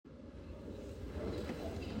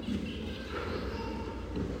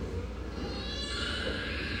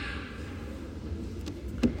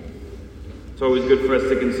It's always good for us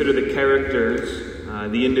to consider the characters,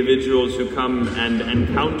 the individuals who come and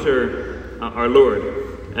encounter our Lord.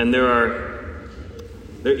 And there are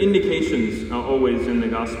indications always in the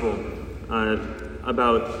gospel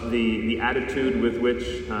about the attitude with which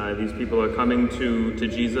these people are coming to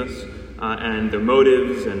Jesus and their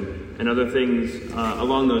motives and other things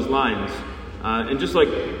along those lines. And just like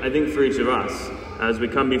I think for each of us, as we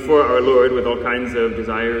come before our Lord with all kinds of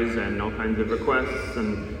desires and all kinds of requests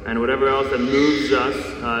and whatever else that moves us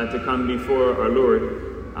to come before our Lord.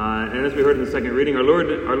 And as we heard in the second reading, our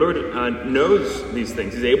Lord knows these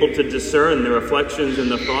things. He's able to discern the reflections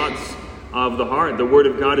and the thoughts of the heart. The Word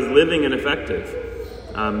of God is living and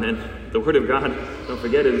effective. And the Word of God, don't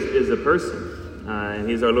forget, is a person. And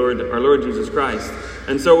He's our Lord Jesus Christ.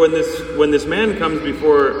 And so when this man comes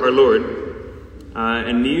before our Lord,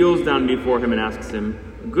 and kneels down before him and asks him,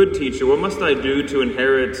 "Good teacher, what must I do to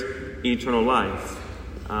inherit eternal life?"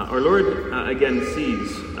 Our Lord again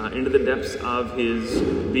sees into the depths of his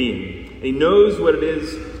being. He knows what it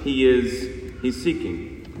is he's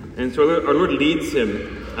seeking. And so our Lord leads him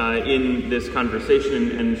in this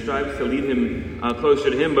conversation and strives to lead him closer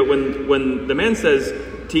to him. But when the man says,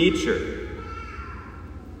 "Teacher,"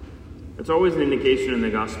 it's always an indication in the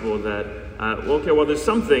gospel that there's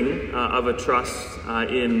something of a trust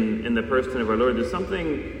in the person of our Lord. There's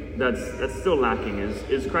something that's still lacking.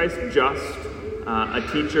 Is Christ just a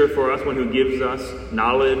teacher for us, one who gives us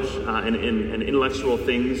knowledge and intellectual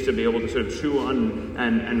things to be able to sort of chew on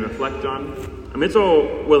and reflect on? I mean, it's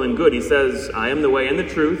all well and good. He says, "I am the way and the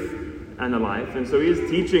truth and the life." And so he is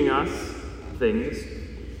teaching us things.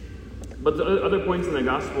 But the other points in the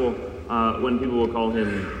gospel, when people will call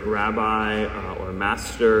him rabbi or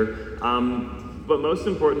master, but most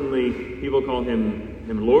importantly, people call him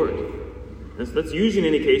Lord. And so that's usually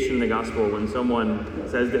an indication in the gospel when someone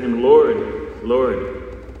says to him, "Lord, Lord,"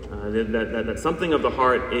 that something of the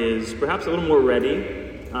heart is perhaps a little more ready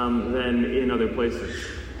than in other places.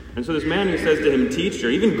 And so this man who says to him, "Teacher,"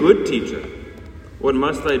 even good teacher, "what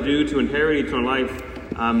must I do to inherit eternal life?"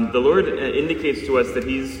 The Lord indicates to us that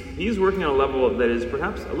he's working on a level that is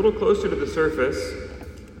perhaps a little closer to the surface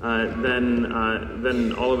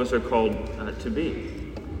than all of us are called to be.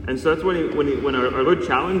 And so that's when our Lord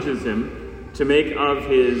challenges him to make of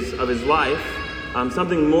his life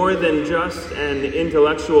something more than just an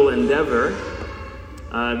intellectual endeavor,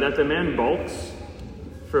 that the man balks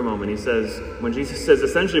for a moment. He says, when Jesus says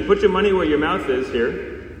essentially, "Put your money where your mouth is here.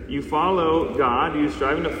 You follow God, you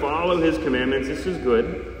striving to follow his commandments. This is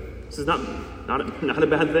good." This is not a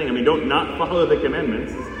bad thing. I mean, don't not follow the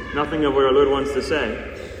commandments. It's nothing of what our Lord wants to say.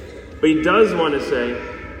 But he does want to say,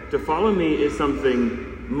 to follow me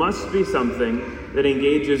must be something that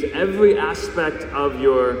engages every aspect of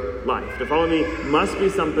your life. To follow me must be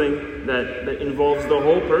something that involves the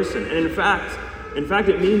whole person. And in fact,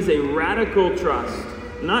 it means a radical trust,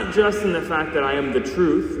 not just in the fact that I am the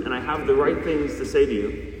truth and I have the right things to say to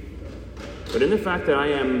you, but in the fact that I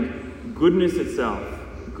am goodness itself.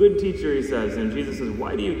 Good teacher, he says. And Jesus says,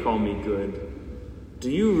 "Why do you call me good? Do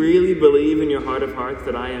you really believe in your heart of hearts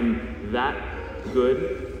that I am that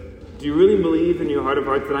good? Do you really believe in your heart of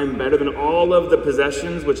hearts that I'm better than all of the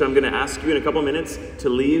possessions, which I'm going to ask you in a couple minutes to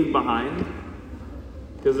leave behind?"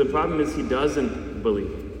 Because the problem is he doesn't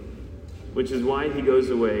believe, which is why he goes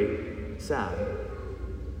away sad.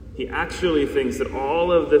 He actually thinks that all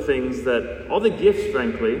the gifts,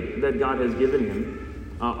 frankly, that God has given him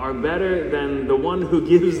are better than the one who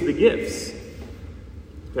gives the gifts.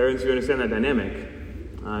 Parents, you understand that dynamic.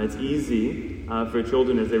 It's easy for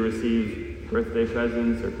children as they receive birthday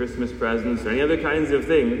presents or Christmas presents or any other kinds of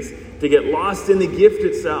things to get lost in the gift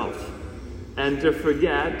itself and to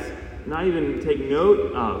forget, not even take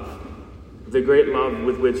note of the great love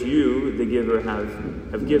with which you, the giver,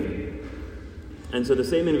 have given. And so the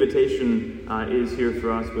same invitation is here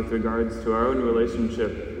for us with regards to our own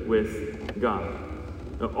relationship with God.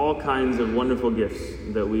 All kinds of wonderful gifts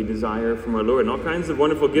that we desire from our Lord, and all kinds of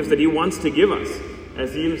wonderful gifts that he wants to give us,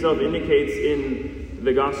 as he himself indicates in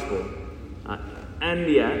the gospel. And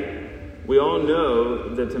yet, we all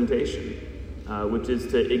know the temptation, which is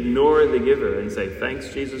to ignore the giver and say,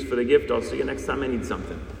 "Thanks, Jesus, for the gift. I'll see you next time I need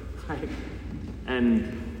something." Right?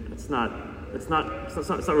 And it's not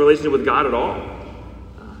a relationship with God at all.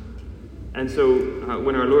 And so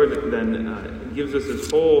when our Lord then gives us this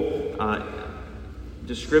whole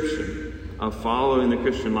description of following the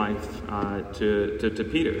Christian life to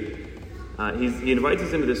Peter, he invites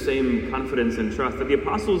us into the same confidence and trust that the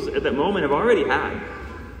apostles at that moment have already had.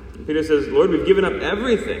 Peter says, "Lord, we've given up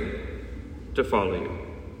everything to follow you.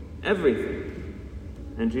 Everything."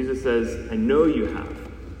 And Jesus says, "I know you have.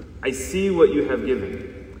 I see what you have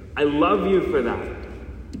given. I love you for that.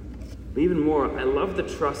 But even more, I love the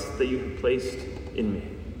trust that you have placed in me.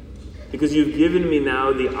 Because you've given me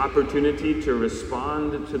now the opportunity to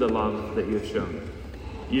respond to the love that you've shown.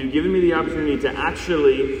 You've given me the opportunity to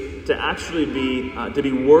actually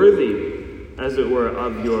be worthy, as it were,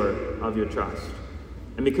 of your trust.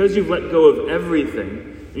 And because you've let go of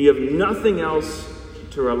everything, and you have nothing else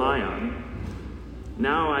to rely on,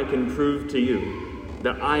 now I can prove to you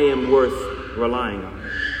that I am worth relying on.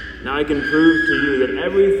 Now I can prove to you that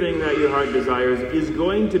everything that your heart desires is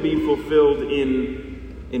going to be fulfilled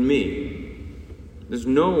in me. There's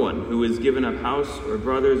no one who has given up house or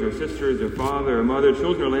brothers or sisters or father or mother,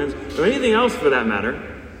 children or lands, or anything else for that matter,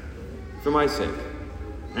 for my sake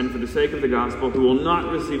and for the sake of the gospel, who will not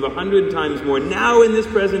receive 100 times more now in this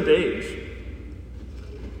present age.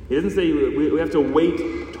 He doesn't say we have to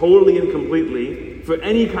wait totally and completely for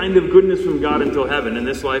any kind of goodness from God until heaven, and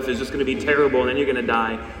this life is just going to be terrible, and then you're going to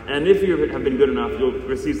die, and if you have been good enough, you'll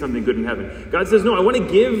receive something good in heaven. God says, no, I want to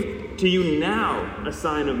give to you now a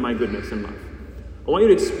sign of my goodness and love. I want you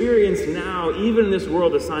to experience now, even in this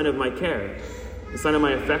world, a sign of my care, a sign of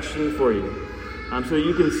my affection for you, so that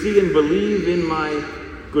you can see and believe in my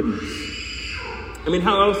goodness. I mean,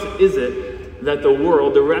 how else is it that the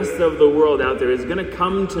world, the rest of the world out there, is going to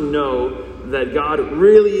come to know that God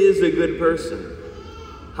really is a good person?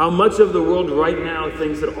 How much of the world right now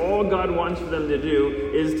thinks that all God wants for them to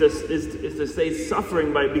do is to stay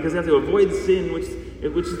suffering because they have to avoid sin, which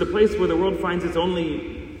is the place where the world finds its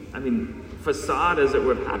only, facade, as it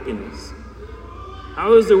were, of happiness.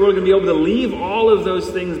 How is the world going to be able to leave all of those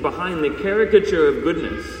things behind, the caricature of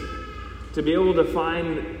goodness, to be able to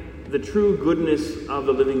find the true goodness of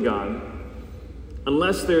the living God,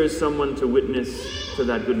 unless there is someone to witness to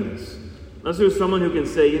that goodness? Unless there's someone who can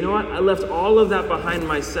say, you know what, I left all of that behind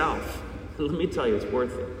myself. And let me tell you, it's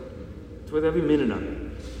worth it. It's worth every minute of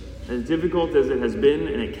it. As difficult as it has been,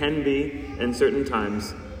 and it can be in certain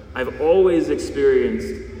times, I've always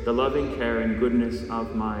experienced the loving care and goodness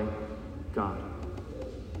of my God.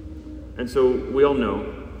 And so we all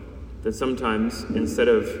know that sometimes, instead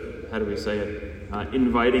of,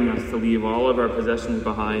 inviting us to leave all of our possessions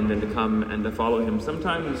behind and to come and to follow him,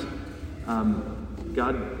 sometimes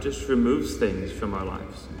God just removes things from our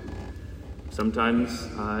lives. Sometimes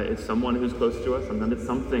it's someone who's close to us, sometimes it's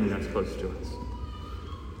something that's close to us.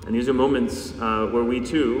 And these are moments where we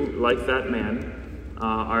too, like that man,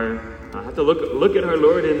 have to look at our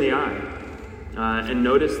Lord in the eye and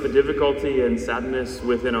notice the difficulty and sadness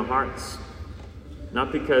within our hearts.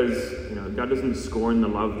 Not because God doesn't scorn the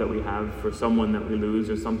love that we have for someone that we lose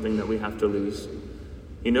or something that we have to lose.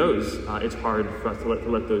 He knows it's hard for us to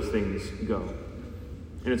let those things go.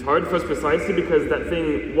 And it's hard for us precisely because that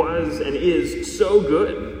thing was and is so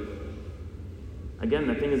good. Again,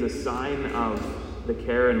 that thing is a sign of the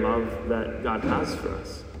care and love that God has for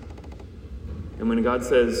us. And when God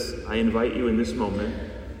says, I invite you in this moment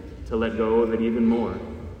to let go of it even more,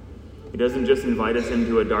 he doesn't just invite us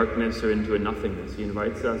into a darkness or into a nothingness. He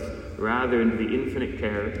invites us rather into the infinite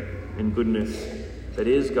care and goodness that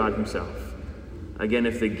is God himself. Again,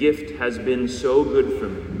 if the gift has been so good for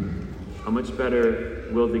me, how much better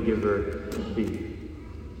will the giver be?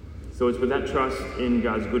 So it's with that trust in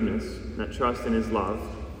God's goodness, that trust in his love,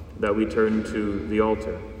 that we turn to the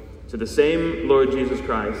altar. To the same Lord Jesus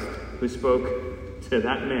Christ who spoke to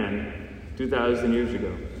that man 2,000 years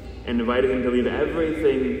ago and invited him to leave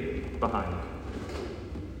everything behind.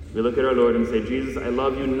 We look at our Lord and say, Jesus, I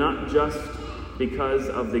love you not just because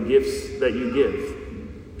of the gifts that you give.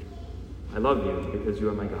 I love you because you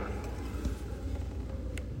are my God.